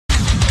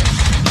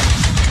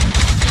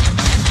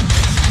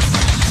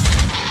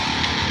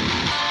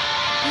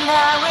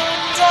now in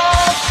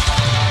death.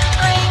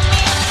 Bring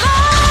me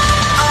life.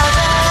 All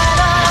that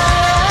I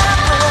am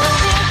will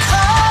be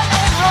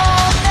coming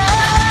home now.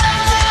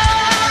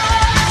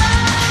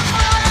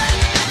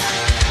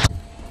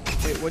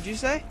 Wait, what'd you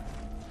say?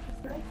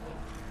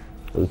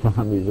 The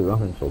zombies are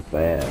running so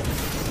fast.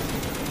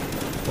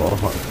 Oh.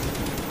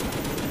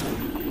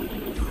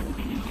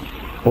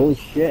 Holy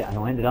shit, I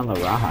landed on the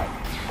rock.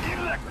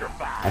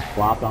 I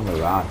flopped on the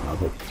rock and I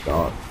was like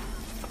stuck.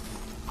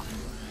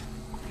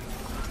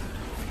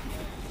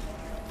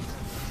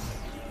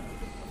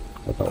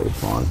 That's always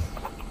fun.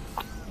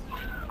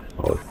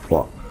 Oh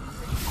fuck.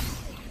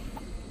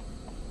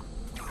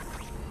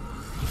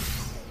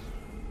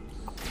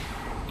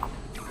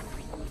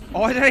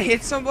 Oh, did I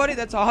hit somebody?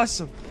 That's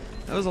awesome.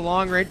 That was a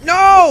long range.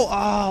 No!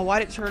 Oh,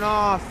 why'd it turn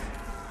off?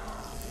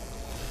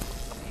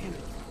 Damn it.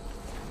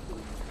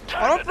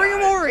 Oh, don't bring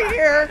him over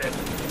here! I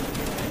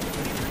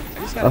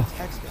just got a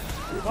text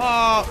message.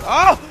 Oh!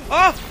 Oh!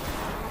 Oh!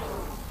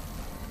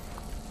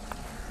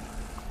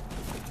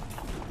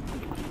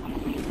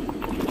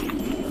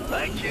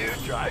 Thank you,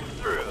 drive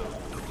through.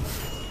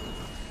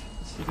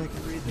 Let's see if I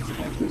can read this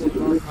text message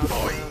while I'm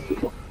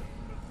hopping around.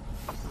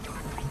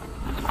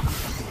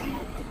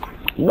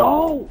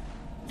 No!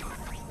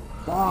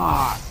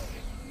 Fuck!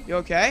 You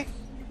okay?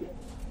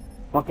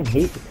 Fucking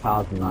hate the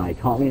Cosmonite.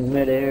 Caught me in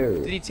midair.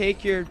 Did he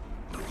take your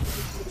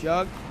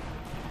jug?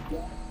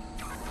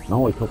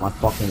 No, he took my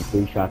fucking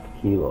 3-shot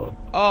tequila.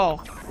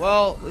 Oh,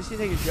 well, at least you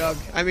take your jug.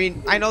 I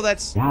mean, I know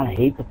that's... God, I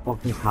hate the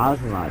fucking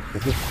Cosmonite.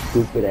 Such a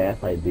stupid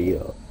ass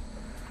idea.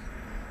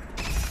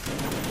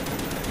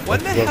 When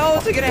the hell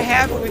is it gonna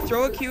happen? We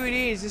throw a QED and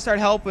he's gonna start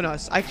helping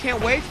us. I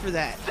can't wait for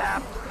that.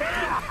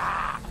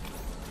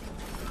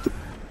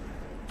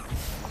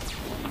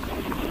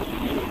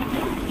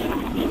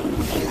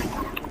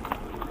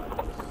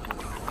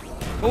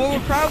 Well, what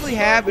would probably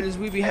happen is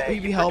he'd be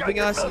helping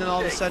us, and then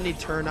all of a sudden he'd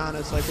turn on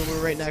us, like when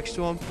we're right next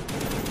to him.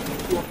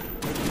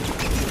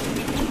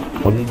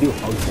 What did he do?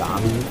 Oh,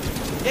 zombies?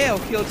 Yeah,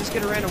 he'll just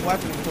get a random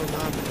weapon and kill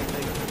zombies, I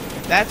think.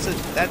 That's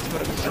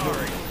what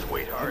Sorry,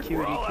 sweetheart.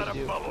 We're all out of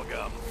do. bubble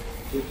gum.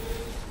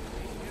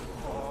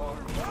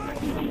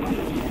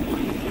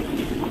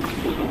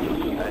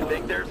 I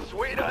think they're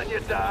sweet on you,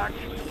 Doc.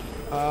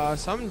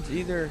 Something's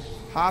either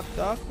popped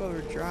up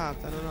or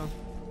dropped. I don't know.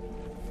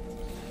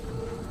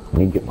 I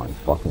need to get my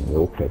fucking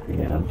wheel kick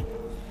again.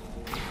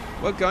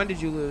 What gun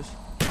did you lose?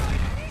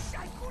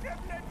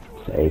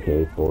 It's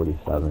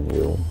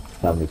AK-47U,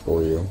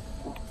 74U.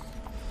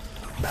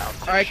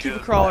 Alright, keep a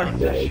crawler.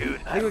 I Shoot,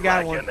 think we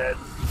got one liking it.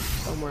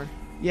 somewhere.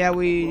 Yeah,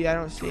 I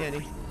don't see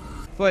any.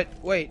 But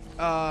wait,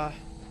 yeah,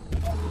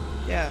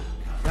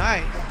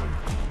 nice.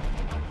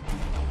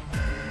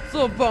 It's a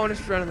little bonus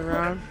for running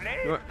around.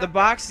 The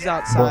box is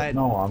outside.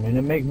 But no, I mean,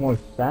 it makes more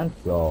sense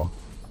though.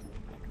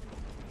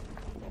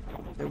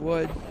 It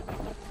would.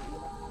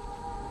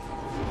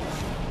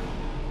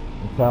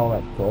 It's all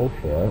that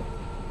bullshit.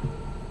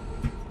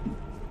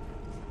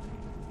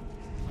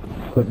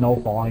 Put no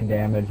falling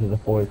damage as a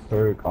force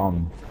perk,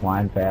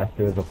 flying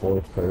faster as a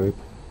force perk.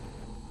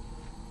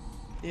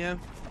 Yeah,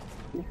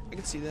 I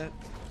can see that.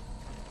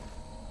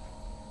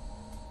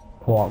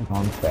 Pull out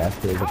guns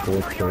faster as a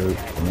force perk.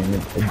 I mean,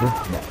 it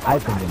just, I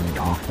think it makes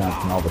more sense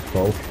than all the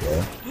troll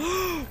shit.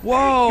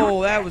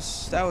 Whoa, that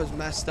was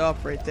messed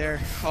up right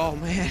there. Oh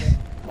man.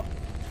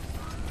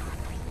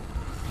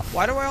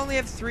 Why do I only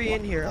have 3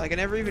 in here? Like I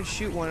never even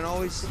shoot one, and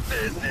always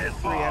 3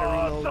 out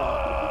of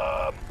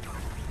reload.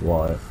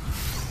 What?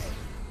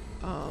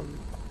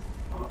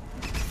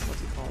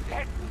 What's it called?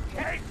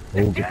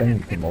 Oh, good thing you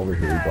came over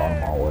here, you brought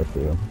them all with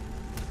you.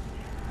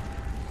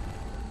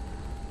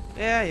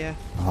 Yeah.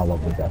 I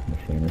love the death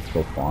machine, it's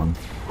so fun.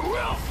 Who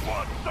else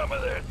wants some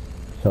of this?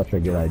 Such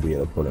a good idea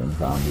to put in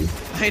zombies.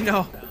 I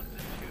know.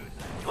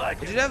 Like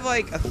You should have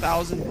like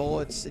 1,000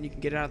 bullets, and you can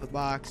get it out of the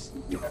box.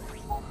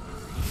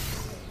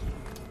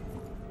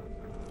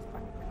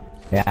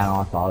 Yeah, I know,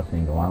 I thought I was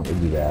thinking, why don't we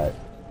do that?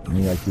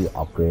 And you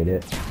upgrade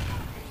it.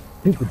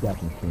 Super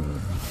death machine.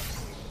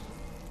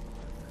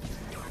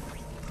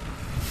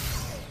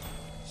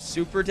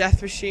 Super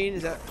Death Machine?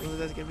 Is that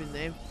gonna be the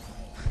name?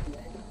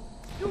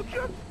 You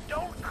just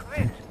don't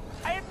quit.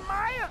 I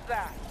admire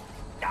that.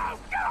 No,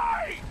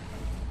 guys!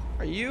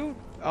 Are you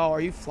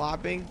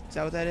flopping? Is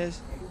that what that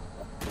is?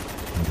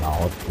 No,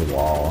 it's the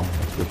wall.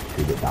 Let's just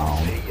shoot it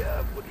down.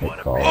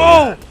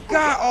 Oh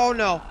God! Oh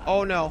no!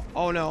 Oh no!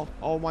 Oh no!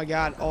 Oh my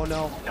God! Oh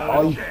no!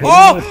 Oh, you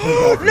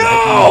Oh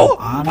no!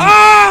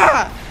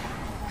 Ah!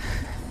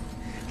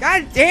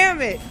 God damn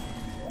it!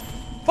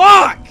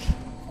 Fuck!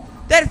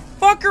 That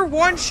fucker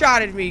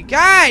one-shotted me.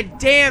 God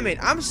damn it!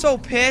 I'm so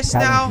pissed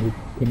now.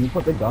 Can you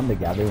put the gun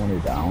together when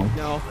you're down?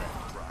 No.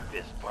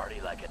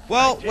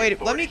 Well,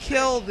 wait. Let me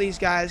kill these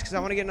guys because I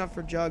want to get enough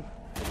for Jug.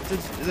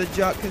 The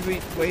Jug, because we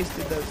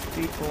wasted the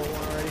speed pool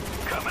already.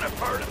 Coming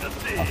apart in the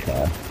sea.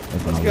 Okay.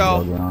 Let's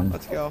go.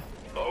 Let's go.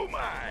 Oh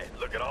my!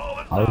 Look at all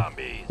the I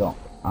zombies. don't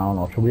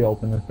know. Should we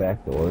open this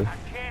back door?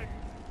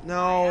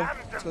 No.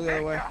 Let's go the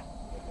other way.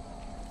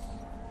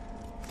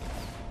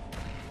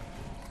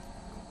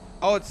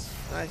 Oh, it's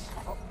nice.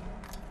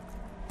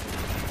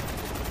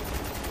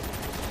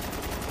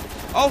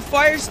 Oh,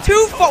 fires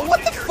 2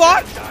 what the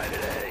fuck?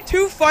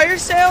 2 fire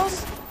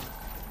sales?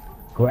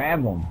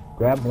 Grab them.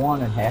 Grab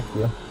one and hack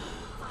you.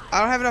 I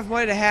don't have enough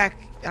money to hack.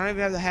 I don't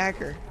even have the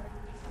hacker.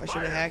 I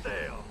should have hacked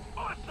it.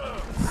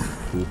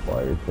 2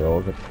 fire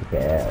sales. That's the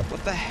gas.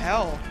 What the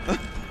hell?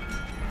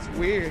 It's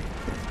weird.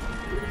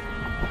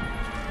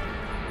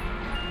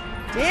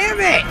 Damn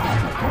it!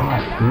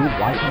 God, dude,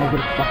 why can't I get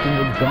a fucking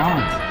good gun?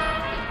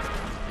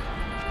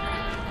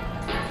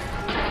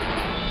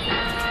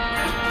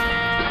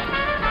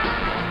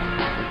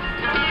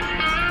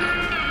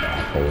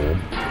 Asshole.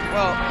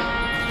 Well,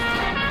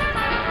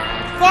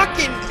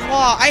 fucking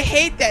law. I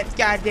hate that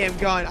goddamn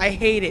gun. I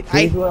hate it.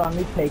 Here's what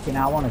I'm taking.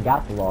 I want to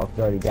got the law.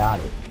 I already got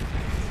it.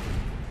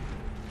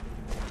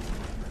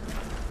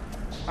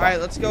 All right,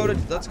 let's go to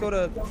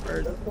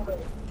Earth.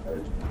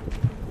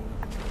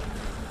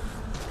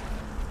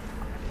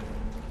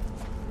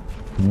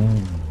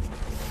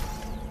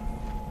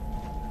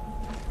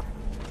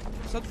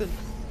 Something.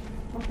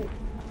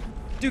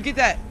 Dude, get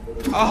that.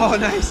 Oh,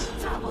 nice.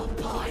 Double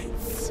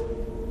points.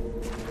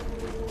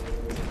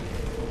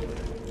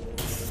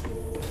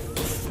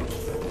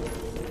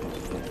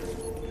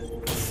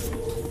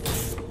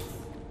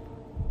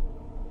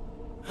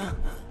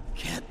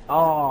 Can't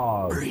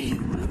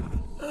breathe.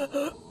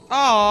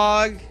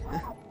 Og.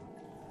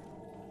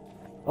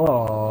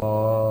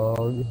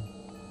 Oh,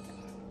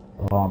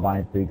 I'm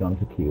buying 3 guns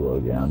a kilo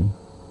again.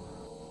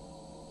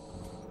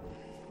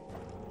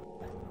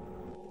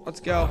 Let's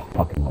go.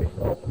 Fucking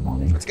myself the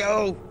money. Let's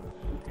go.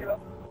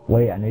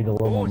 Wait, I need a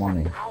little more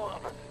money.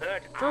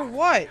 For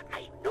what?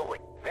 I know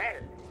it well.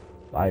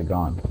 Buy a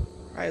gun.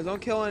 All right,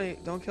 don't kill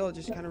it.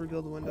 Just kind of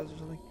rebuild the windows or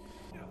something.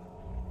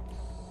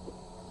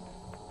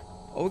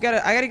 Oh, I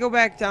gotta go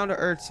back down to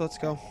Earth. So let's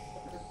go.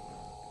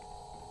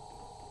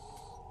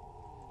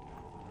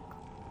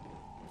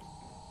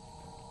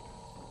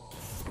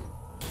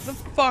 What the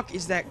fuck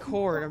is that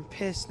cord? I'm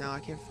pissed now. I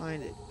can't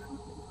find it.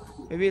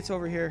 Maybe it's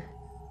over here.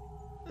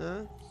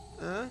 No.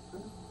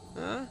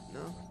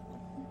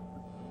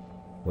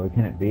 Where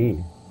can it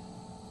be?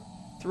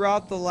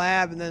 Throughout the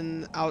lab and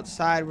then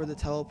outside where the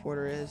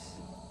teleporter is.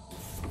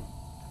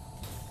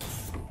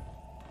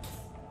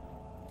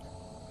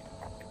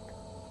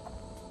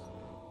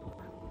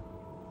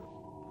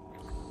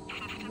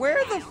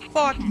 Where the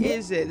fuck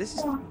is it? This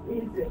is...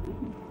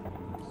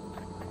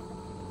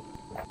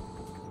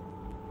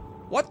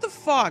 What the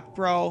fuck,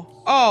 bro?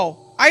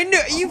 Oh, I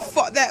knew you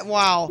that.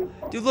 Wow,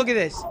 dude, look at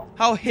this.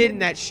 How hidden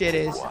that shit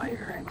is.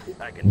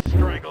 I can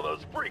strangle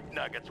those freak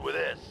nuggets with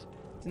this.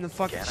 It's in the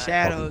fucking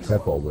shadows.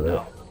 Step over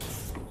it.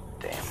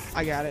 Damn.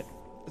 I got it.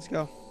 Let's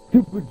go.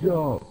 Super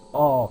jump.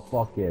 Oh,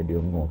 fuck yeah, dude.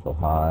 I'm going so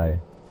high.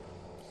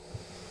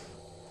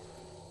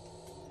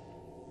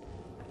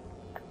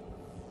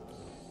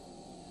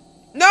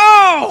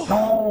 No!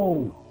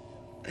 No!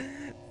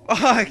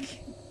 Fuck.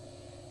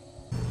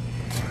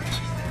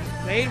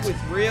 Made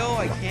with real,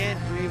 I can't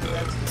read what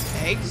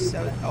that's eggs.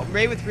 Oh,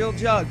 made with real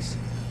jugs.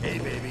 Hey,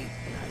 baby.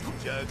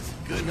 Jugs,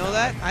 good. You know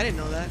that? I didn't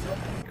know that.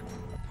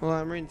 Hold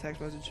on, I'm reading the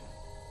text message.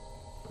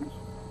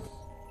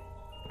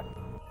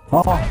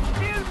 Oh! Fill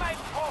my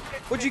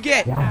pocket. What'd you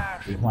get?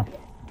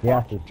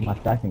 Yes, it's my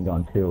second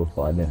gun too,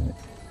 so I didn't. Did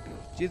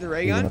you do the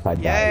ray Even gun? if I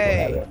die, I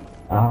Yay! have it.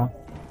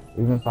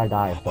 Even if I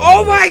die, I still Oh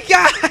have my it.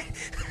 god!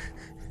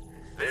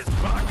 This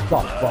box.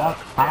 The fuck?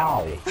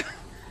 How?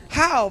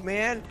 How,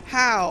 man?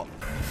 How?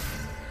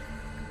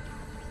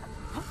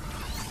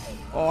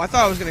 Oh, I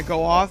thought I was gonna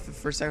go off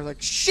for a second. I was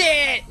like,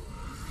 shit!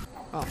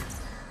 Oh.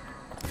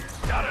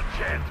 Got a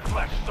chance,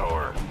 flesh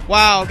sore.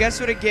 Wow, guess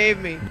what it gave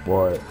me?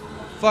 What?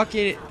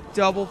 Fucking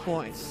double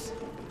points.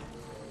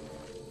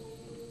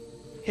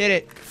 Hit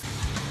it.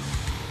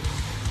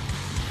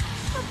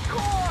 Of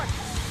course.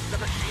 The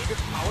machine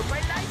is powered by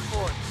life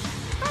force.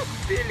 How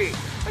silly.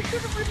 I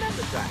should have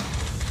remembered that.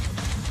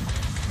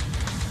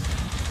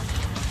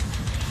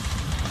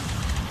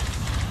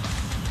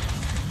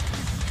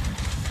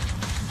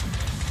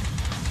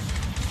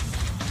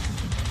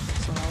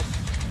 So help.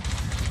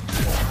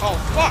 Oh,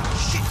 fuck!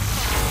 Shit!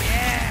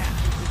 Yeah!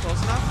 You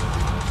close enough?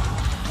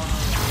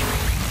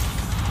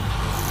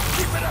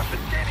 Keep it up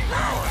and getting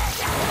power.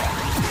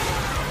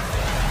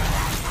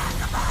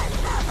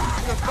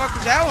 Where the fuck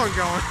is that one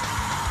going?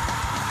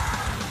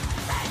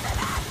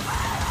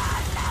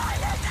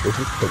 This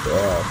is the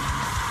ass.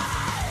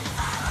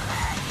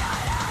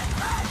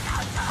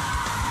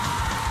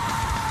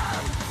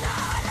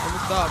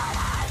 Almost up.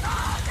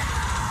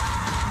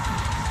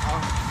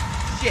 Oh,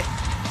 shit.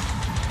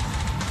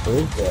 What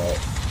is that?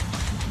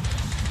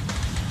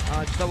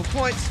 It's double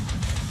points.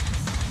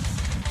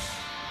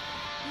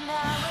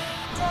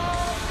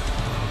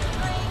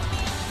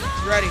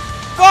 It's ready.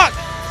 Fuck!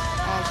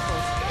 Oh, I was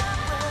close.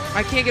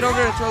 I can't get over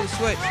there to throw the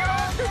switch.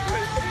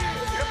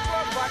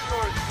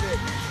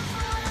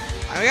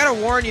 I gotta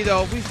warn you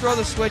though, if we throw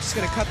the switch, it's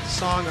gonna cut the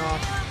song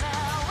off.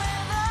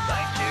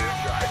 Thank you,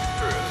 drive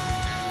through.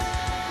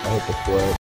 I hit the switch.